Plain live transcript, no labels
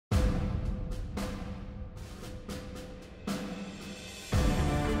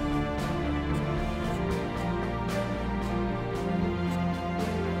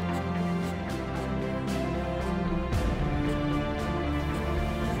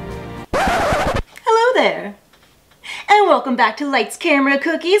welcome back to Lights, Camera,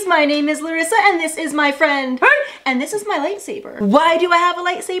 Cookies. My name is Larissa and this is my friend. Hey! And this is my lightsaber. Why do I have a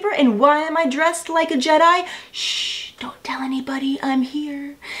lightsaber and why am I dressed like a Jedi? Shh, don't tell anybody I'm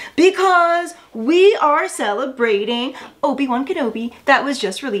here. Because we are celebrating Obi Wan Kenobi that was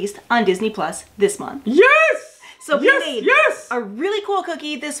just released on Disney Plus this month. Yes! So we made a really cool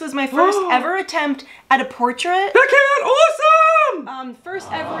cookie. This was my first ever attempt at a portrait. That came out awesome!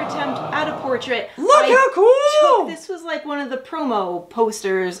 First ever attempt at a portrait. Look how cool! This was like one of the promo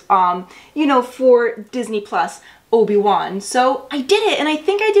posters, you know, for Disney Plus Obi Wan. So I did it, and I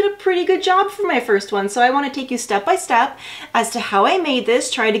think I did a pretty good job for my first one. So I want to take you step by step as to how I made this,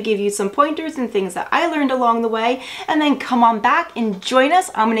 try to give you some pointers and things that I learned along the way, and then come on back and join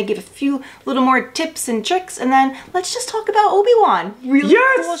us. I'm going to give a few little more tips and tricks, and then let's just talk about Obi Wan. Really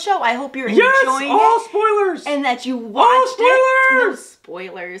cool show. I hope you're enjoying all it. spoilers! And that you watched it. No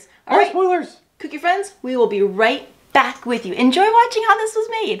spoilers. All right, spoilers. Cookie friends, we will be right back with you. Enjoy watching how this was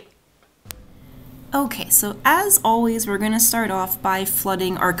made. Okay, so as always, we're gonna start off by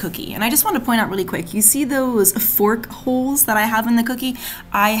flooding our cookie. And I just want to point out really quick, you see those fork holes that I have in the cookie?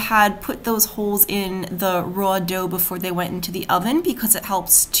 I had put those holes in the raw dough before they went into the oven because it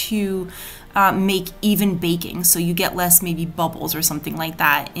helps to make even baking, so you get less maybe bubbles or something like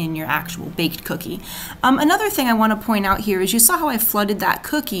that in your actual baked cookie. Another thing I want to point out here is you saw how I flooded that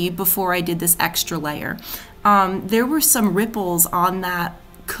cookie before I did this extra layer. There were some ripples on that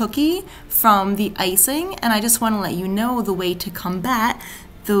cookie from the icing, and I just want to let you know the way to combat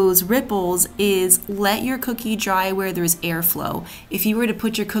those ripples is let your cookie dry where there's airflow. If you were to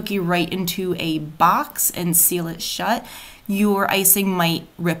put your cookie right into a box and seal it shut, your icing might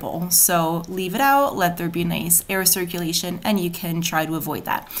ripple. So leave it out, let there be nice air circulation, and you can try to avoid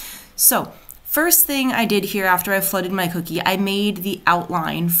that. So first thing I did here after I flooded my cookie, I made the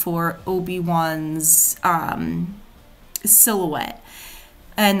outline for Obi-Wan's silhouette.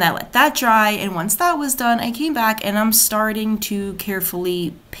 And I let that dry, and once that was done, I came back and I'm starting to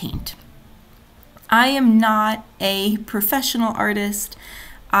carefully paint. I am not a professional artist.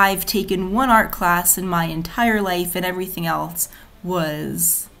 I've taken one art class in my entire life, and everything else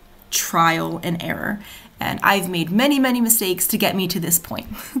was trial and error. And I've made many, many mistakes to get me to this point.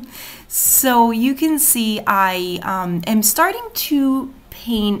 So you can see I am starting to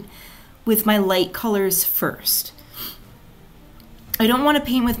paint with my light colors first. I don't want to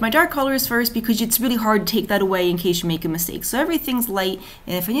paint with my dark colors first because it's really hard to take that away in case you make a mistake. So everything's light,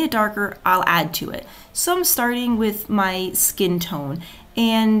 and if I need it darker, I'll add to it. So I'm starting with my skin tone.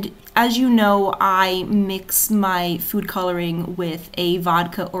 And as you know, I mix my food coloring with a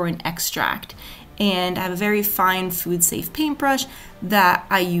vodka or an extract. And I have a very fine food safe paintbrush that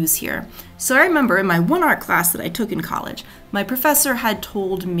I use here. So I remember in my one art class that I took in college, my professor had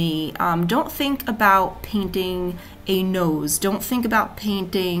told me, don't think about painting a nose, don't think about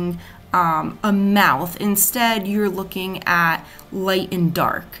painting a mouth. Instead, you're looking at light and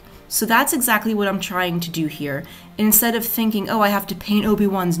dark. So that's exactly what I'm trying to do here. Instead of thinking, oh, I have to paint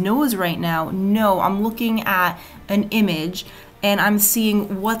Obi-Wan's nose right now, no, I'm looking at an image and I'm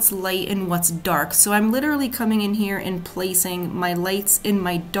seeing what's light and what's dark. So I'm literally coming in here and placing my lights and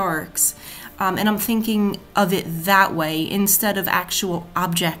my darks, and I'm thinking of it that way instead of actual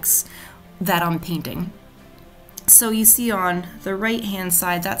objects that I'm painting. So you see on the right hand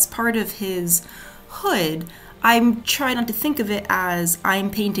side, that's part of his hood. I'm trying not to think of it as I'm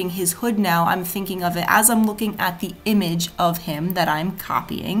painting his hood now. I'm thinking of it as I'm looking at the image of him that I'm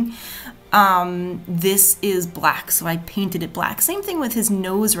copying. This is black, so I painted it black. Same thing with his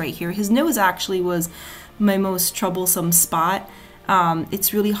nose right here. His nose actually was my most troublesome spot.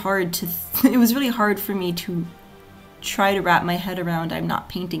 It's really hard to, it was really hard for me to try to wrap my head around. I'm not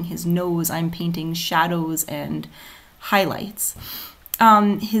painting his nose, I'm painting shadows and highlights.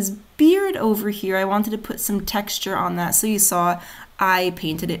 His beard over here, I wanted to put some texture on that. So you saw I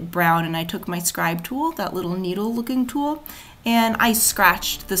painted it brown, and I took my scribe tool, that little needle looking tool, and I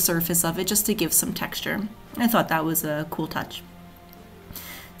scratched the surface of it just to give some texture. I thought that was a cool touch.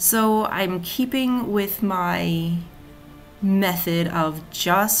 So I'm keeping with my method of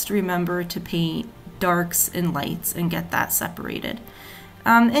just remember to paint darks and lights and get that separated.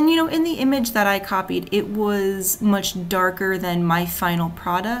 And you know, in the image that I copied, it was much darker than my final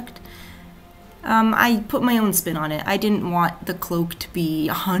product. I put my own spin on it. I didn't want the cloak to be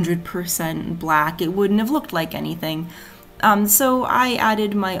 100% black. It wouldn't have looked like anything. So I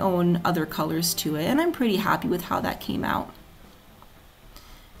added my own other colors to it, and I'm pretty happy with how that came out.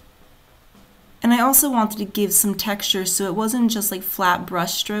 And I also wanted to give some texture so it wasn't just like flat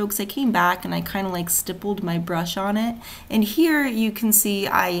brush strokes. I came back and I kind of like stippled my brush on it. And here you can see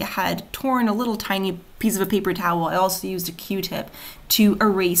I had torn a little tiny piece of a paper towel. I also used a Q-tip to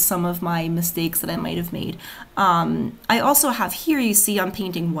erase some of my mistakes that I might have made. I also have here, you see I'm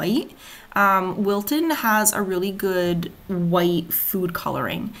painting white. Wilton has a really good white food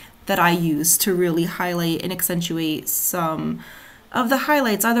coloring that I use to really highlight and accentuate some of the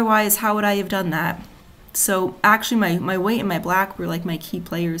highlights. Otherwise, how would I have done that? So actually my white and my black were like my key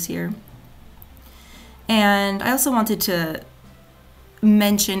players here. And I also wanted to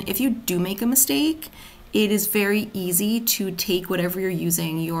mention, if you do make a mistake, it is very easy to take whatever you're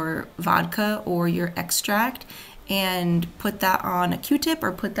using, your vodka or your extract, and put that on a Q-tip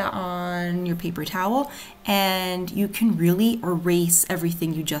or put that on your paper towel, and you can really erase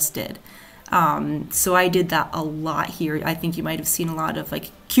everything you just did. So I did that a lot here. I think you might have seen a lot of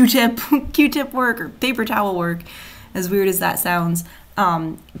like Q-tip work or paper towel work, as weird as that sounds,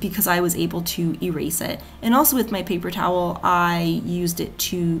 because I was able to erase it. And also with my paper towel, I used it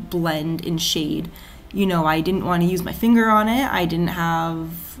to blend and shade. You know, I didn't want to use my finger on it. I didn't have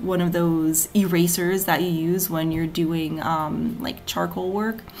one of those erasers that you use when you're doing like charcoal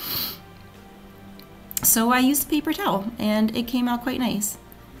work. So I used a paper towel and it came out quite nice.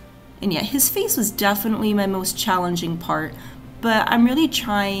 And yeah, his face was definitely my most challenging part, but I'm really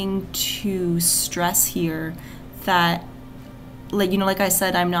trying to stress here that, like, you know, like I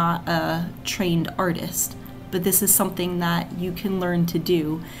said, I'm not a trained artist, but this is something that you can learn to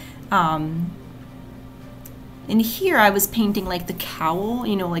do. And here I was painting like the cowl,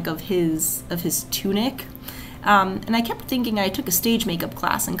 you know, like of his tunic. And I kept thinking, I took a stage makeup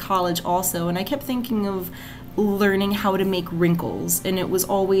class in college also, and I kept thinking of learning how to make wrinkles. And it was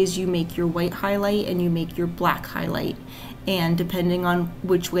always you make your white highlight and you make your black highlight. And depending on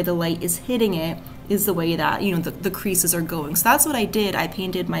which way the light is hitting it is the way that, you know, the creases are going. So that's what I did. I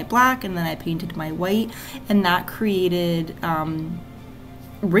painted my black and then I painted my white, and that created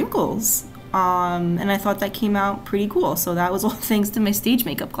wrinkles. And I thought that came out pretty cool. So that was all thanks to my stage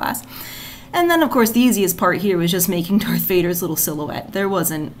makeup class. And then, of course, the easiest part here was just making Darth Vader's little silhouette. There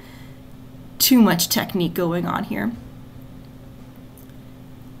wasn't too much technique going on here.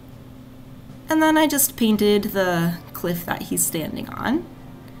 And then I just painted the cliff that he's standing on.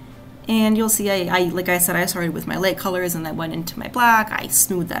 And you'll see, like I said, I started with my light colors and then went into my black. I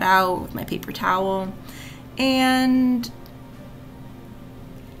smoothed that out with my paper towel. And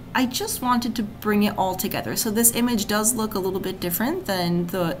I just wanted to bring it all together. So this image does look a little bit different than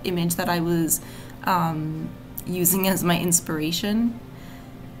the image that I was using as my inspiration.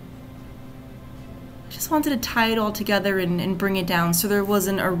 I just wanted to tie it all together and bring it down so there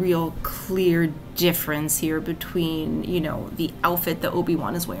wasn't a real clear difference here between, you know, the outfit that Obi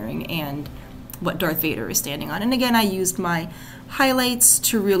Wan is wearing and what Darth Vader is standing on. And again, I used my highlights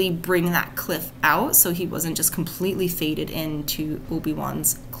to really bring that cliff out so he wasn't just completely faded into Obi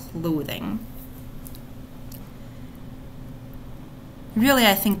Wan's clothing. Really,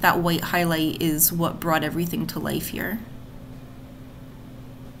 I think that white highlight is what brought everything to life here.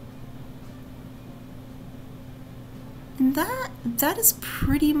 And that is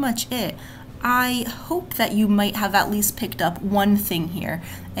pretty much it. I hope that you might have at least picked up one thing here.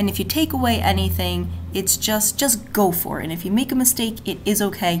 And if you take away anything, it's just go for it. And if you make a mistake, it is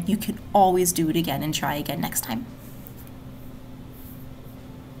okay. You can always do it again and try again next time.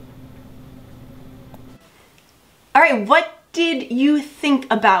 All right, what did you think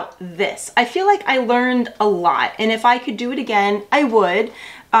about this? I feel like I learned a lot, and if I could do it again, I would.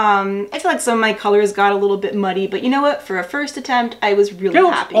 I feel like some of my colors got a little bit muddy, but you know what? For a first attempt, I was really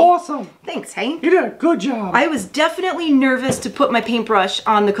happy. Awesome. Thanks, Hank. You did a good job. I was definitely nervous to put my paintbrush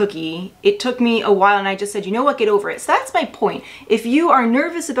on the cookie. It took me a while, and I just said, you know what? Get over it. So that's my point. If you are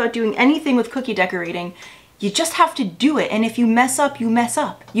nervous about doing anything with cookie decorating, you just have to do it. And if you mess up, you mess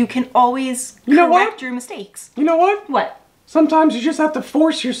up. You can always correct your mistakes. You know what? What? Sometimes you just have to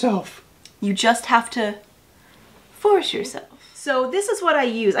force yourself. You just have to force yourself. So this is what I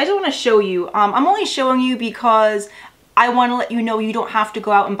use. I just want to show you. I'm only showing you because I want to let you know you don't have to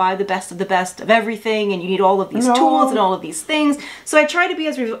go out and buy the best of everything, and you need all of these tools and all of these things. So I try to be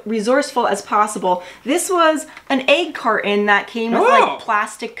as resourceful as possible. This was an egg carton that came with like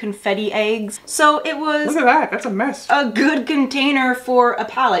plastic confetti eggs. So it was... Look at that, that's a mess. A good container for a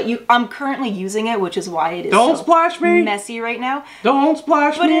palette. I'm currently using it, which is why it is Don't splash me. Messy right now. Don't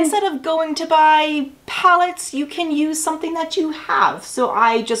splash me. But instead of going to buy palettes, you can use something that you have. So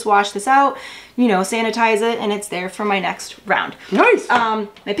I just wash this out, you know, sanitize it, and it's there for my next round. Nice. My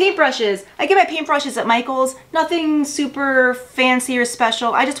paintbrushes. I get my paintbrushes at Michael's. Nothing super fancy or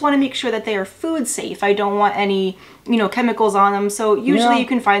special. I just want to make sure that they are food safe. I don't want any, you know, chemicals on them. So usually you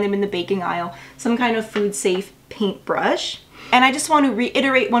can find them in the baking aisle. Some kind of food safe paintbrush. And I just want to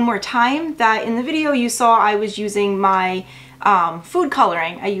reiterate one more time that in the video you saw I was using my food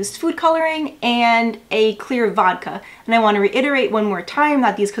coloring. I used food coloring and a clear vodka. And I want to reiterate one more time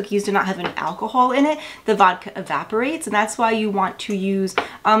that these cookies do not have any alcohol in it. The vodka evaporates, and that's why you want to use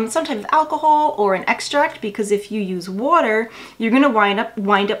some type of alcohol or an extract, because if you use water, you're going to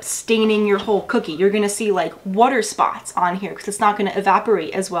wind up staining your whole cookie. You're going to see like water spots on here because it's not going to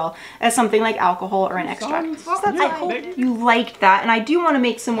evaporate as well as something like alcohol or an extract. So I hope you liked that, and I do want to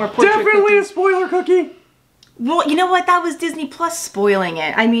make some more portrait Definitely cookies. a spoiler cookie. Well, you know what? That was Disney Plus spoiling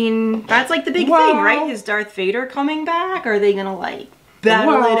it. I mean, that's like the big thing, right? Is Darth Vader coming back? Are they gonna like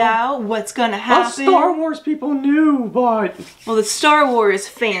battle it out? What's gonna happen? Us Star Wars people knew, but... Well, the Star Wars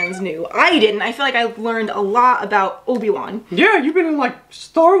fans knew. I didn't. I feel like I learned a lot about Obi Wan. Yeah, you've been in like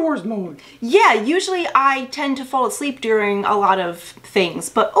Star Wars mode. Yeah, usually I tend to fall asleep during a lot of things,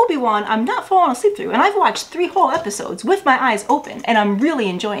 but Obi Wan, I'm not falling asleep through. And I've watched 3 whole episodes with my eyes open, and I'm really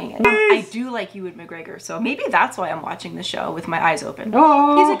enjoying it. I do like Ewan McGregor, so maybe that's why I'm watching the show with my eyes open.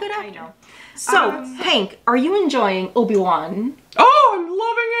 Oh. He's a good actor. So, Hank, are you enjoying Obi Wan? Oh, I'm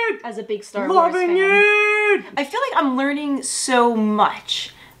loving it! As a big Star Wars Loving fan. it! I feel like I'm learning so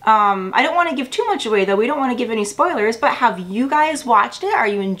much. I don't want to give too much away though. We don't want to give any spoilers, but have you guys watched it? Are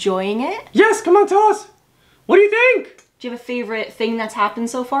you enjoying it? Yes, come on, tell us. What do you think? Do you have a favorite thing that's happened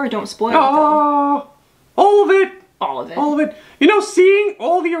so far? Don't spoil it though. All of it. All of it. All of it. You know, seeing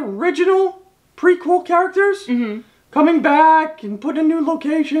all the original prequel characters coming back and put in a new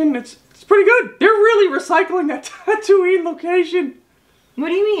location, it's pretty good. They're really recycling that Tatooine location. What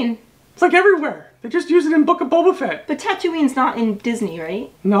do you mean? It's like everywhere. They just use it in Book of Boba Fett. But Tatooine's not in Disney, right?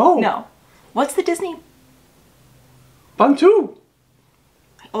 No. No. What's the Disney? Bantu.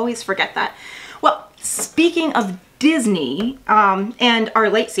 I always forget that. Well, speaking of Disney, and our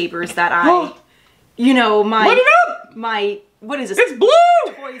lightsabers that I, you know, Light it up! what is this? It's blue!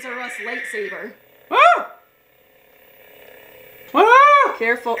 Toys R Us lightsaber. Ah! Ah!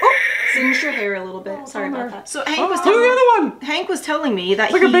 Careful. Oh, singed your hair a little bit. Sorry about that. So Hank was Look at the other one. Hank was telling me that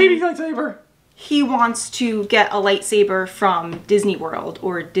It's like a baby lightsaber. he wants to get a lightsaber from Disney World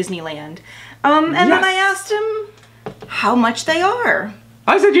or Disneyland. And then I asked him how much they are.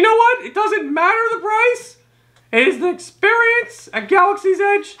 I said, you know what? It doesn't matter the price. It is the experience at Galaxy's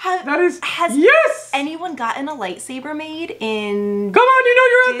Edge. Has yes! anyone gotten a lightsaber made in Come on, you know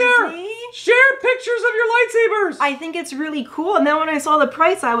you're out Disney? there. Share pictures of your lightsabers. I think it's really cool. And then when I saw the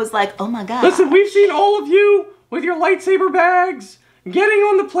price, I was like, oh my god. Listen, we've seen all of you with your lightsaber bags, getting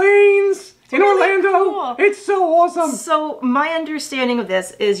on the planes in really Orlando. cool. It's so awesome. So my understanding of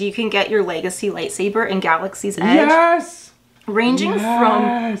this is you can get your Legacy lightsaber in Galaxy's Edge. Yes. Ranging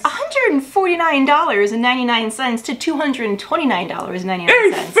from $149.99 to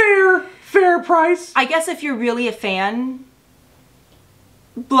 $229.99. A fair price. I guess if you're really a fan,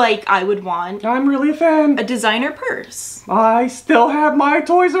 like I would want I'm really a fan. a designer purse. I still have my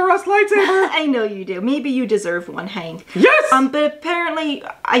Toys R Us lightsaber. I know you do. Maybe you deserve one, Hank. Yes! But apparently,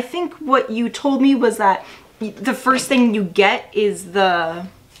 I think what you told me was that the first thing you get is the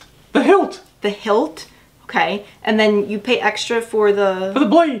hilt. The hilt. Okay, and then you pay extra for the... For the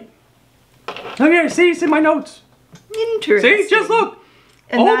blade. Okay, see, it's in my notes. Interesting. See, just look.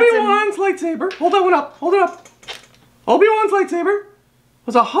 And Obi-Wan's lightsaber. Hold that one up. Hold it up. Obi-Wan's lightsaber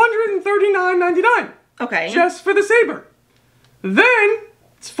was $139.99. Okay. Just for the saber. Then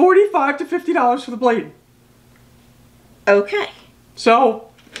it's $45 to $50 for the blade. Okay. So,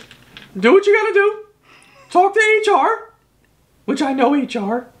 do what you gotta do. Talk to HR, which I know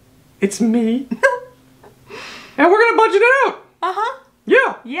HR. It's me. And we're gonna budget it out. Uh-huh.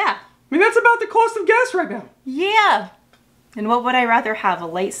 Yeah. Yeah. I mean, that's about the cost of gas right now. Yeah. And what would I rather have, a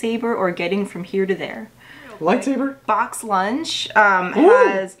lightsaber or getting from here to there? Lightsaber. Box Lunch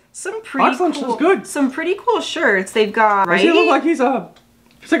has some pretty Box Lunch is good. Some pretty cool shirts. They've got, Does he look like he's like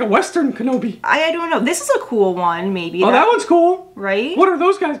a Western Kenobi? I don't know. This is a cool one, maybe. Oh, that one's cool. Right? What are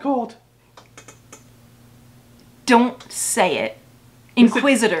those guys called? Don't say it.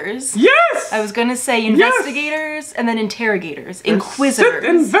 Inquisitors. Yes! I was gonna say investigators and then interrogators. Inquisitors.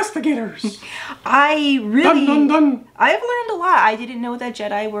 Investigators. I really... Dun, dun, dun. I've learned a lot. I didn't know that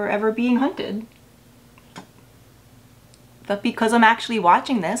Jedi were ever being hunted. But because I'm actually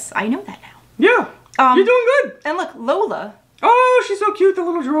watching this, I know that now. Yeah. You're doing good. And look, Lola. Oh, she's so cute, the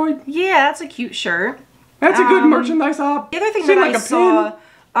little droid. Yeah, that's a cute shirt. That's a good merchandise op. The other thing that I saw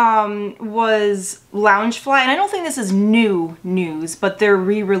was Loungefly, and I don't think this is new news, but they're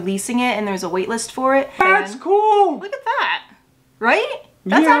re-releasing it and there's a wait list for it. That's cool. Look at that. Right?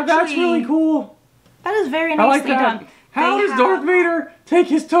 That's that's really cool. That is very I like nicely that. done. How does Darth Vader take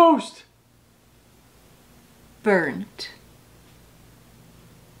his toast? Burnt.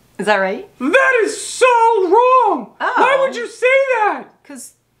 Is that right? That is so wrong! Oh. Why would you say that?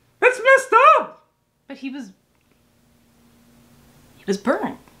 Because... That's messed up! But he was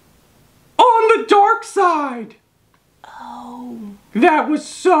burnt. On the dark side! Oh. That was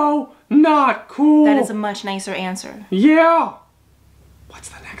so not cool. That is a much nicer answer. Yeah. What's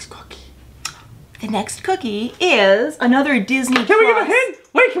the next cookie? The next cookie is another Disney Can we give a Plus. hint?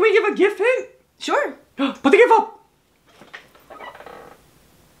 Wait, can we give a gift hint? Sure. Put the gift up.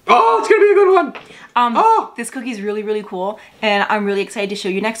 Oh, it's gonna be a good one. This cookie is really, really cool, and I'm really excited to show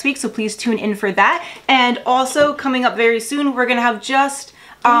you next week, so please tune in for that. And also, coming up very soon, we're gonna have just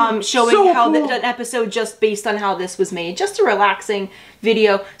showing So how cool. an episode just based on how this was made. Just a relaxing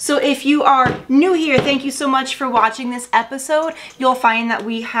video. So if you are new here, thank you so much for watching this episode. You'll find that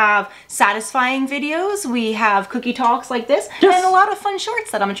we have satisfying videos, we have cookie talks like this, Yes. and a lot of fun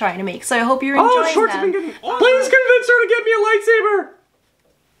shorts that I'm trying to make. So I hope you're enjoying Oh, shorts them. have been getting... Please convince her to get me a lightsaber.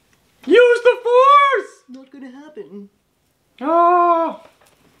 Use the Force. Not gonna happen. Oh.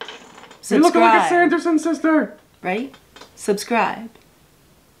 You look like a Subscribe. Sanderson sister. Right? Subscribe.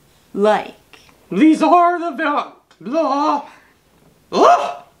 Like. These are the...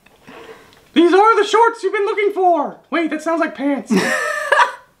 These are the shorts you've been looking for. Wait, that sounds like pants.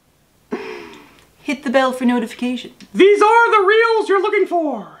 Hit the bell for notifications. These are the reels you're looking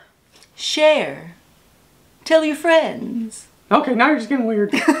for. Share. Tell your friends. Okay, now you're just getting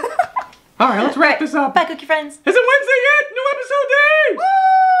weird. All right, let's wrap this up. Bye, cookie friends. Is it Wednesday yet? New episode day!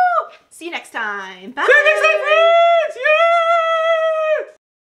 Woo! See you next time. Bye. See you next time, friends! Yes!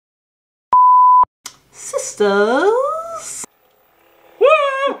 Sisters.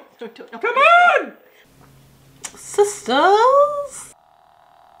 Whoa! Come on! Sisters.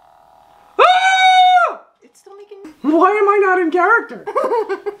 Ah! It's still making... Why am I not in character?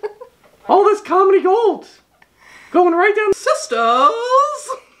 All this comedy gold. Going right down. Sisters.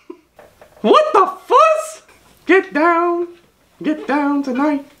 What the fuss? Get down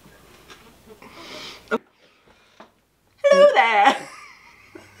tonight. Hello there.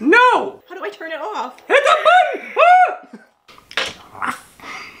 No! How do I turn it off? Hit the button! Ah!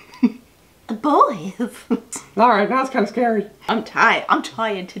 Boys. Alright, now it's kind of scary. I'm tired. I'm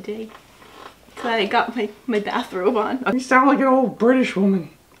tired today. Glad I got my bathrobe on. You sound like an old British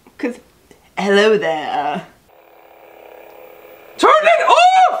woman. Cause hello there. Turn it off!